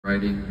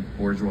Writing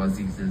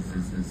Bourgeoises is.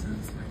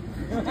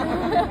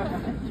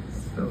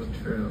 So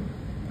true.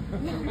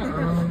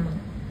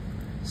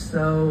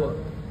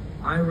 So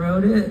I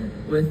wrote it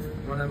with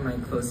one of my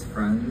close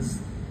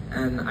friends,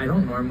 and I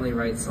don't normally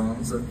write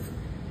songs with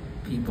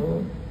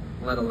people,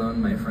 let alone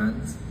my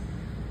friends.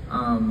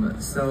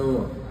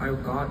 So I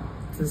got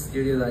to the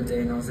studio that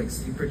day and I was like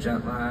super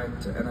jet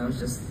lagged, and I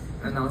was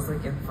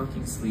like in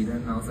fucking Sweden,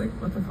 and I was like,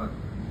 what the fuck?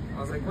 I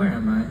was like, where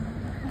am I?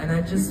 And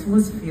I just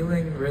was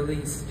feeling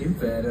really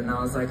stupid, and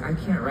I was like, I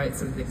can't write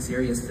something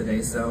serious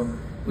today, so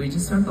we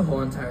just spent the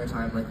whole entire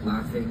time like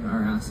laughing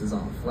our asses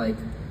off. Like,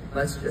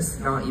 let's just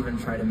not even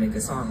try to make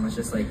a song, let's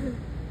just like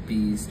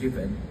be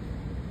stupid.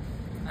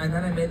 And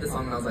then I made the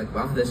song and I was like,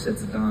 wow, this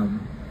shit's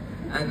dumb.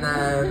 And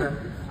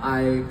then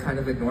I kind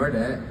of ignored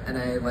it, and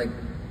I like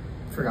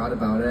forgot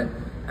about it.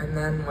 And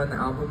then when the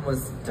album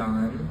was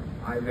done,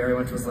 I very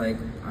much was like,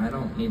 I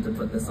don't need to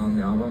put this on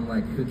the album,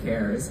 like who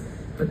cares?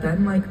 But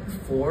then like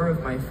 4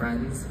 of my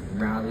friends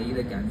rallied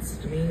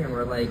against me and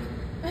were like,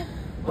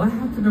 what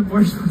happened to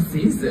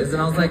Bourgeoises?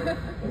 And I was like,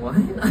 what?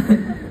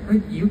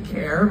 Like, you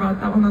care about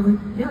that one? I was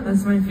like, yeah,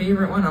 that's my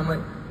favorite one. I'm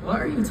like,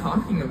 what are you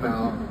talking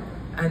about?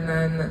 And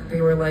then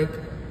they were like,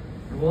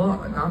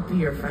 we'll not be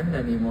your friend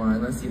anymore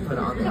unless you put it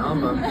on the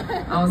album.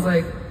 I was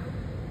like,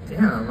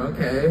 damn,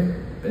 okay,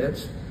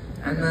 bitch.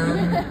 And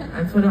then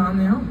I put it on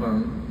the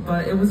album.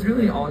 But it was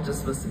really all just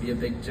supposed to be a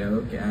big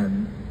joke,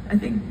 and I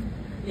think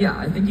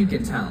you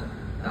can tell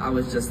that I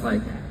was just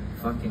like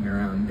fucking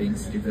around, being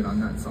stupid on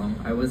that song.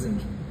 I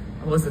wasn't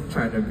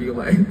trying to be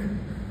like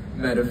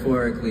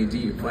metaphorically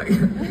deep, like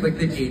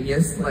the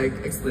genius like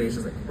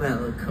explanations, like,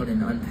 well,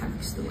 Conan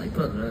unpacks the like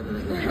blah, blah, blah,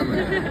 blah. I'm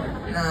like,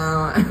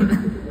 no,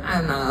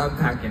 I'm not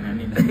unpacking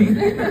anything.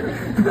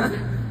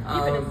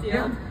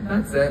 Yeah,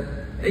 that's it.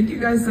 Thank you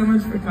guys so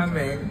much for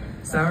coming.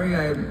 Sorry,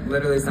 I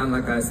literally sound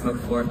like I smoked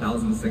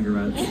 4,000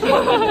 cigarettes.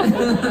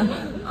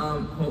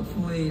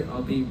 Hopefully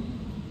I'll be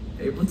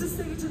able to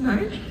sing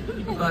tonight,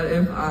 but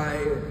if I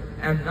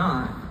am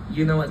not,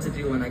 you know what to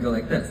do when I go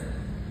like this.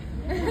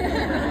 We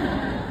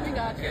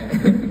got you.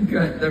 Okay.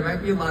 Good. There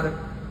might be a lot of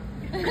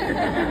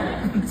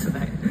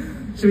tonight.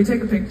 Should we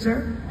take a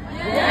picture?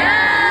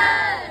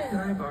 Yes! Can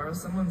I borrow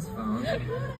someone's phone?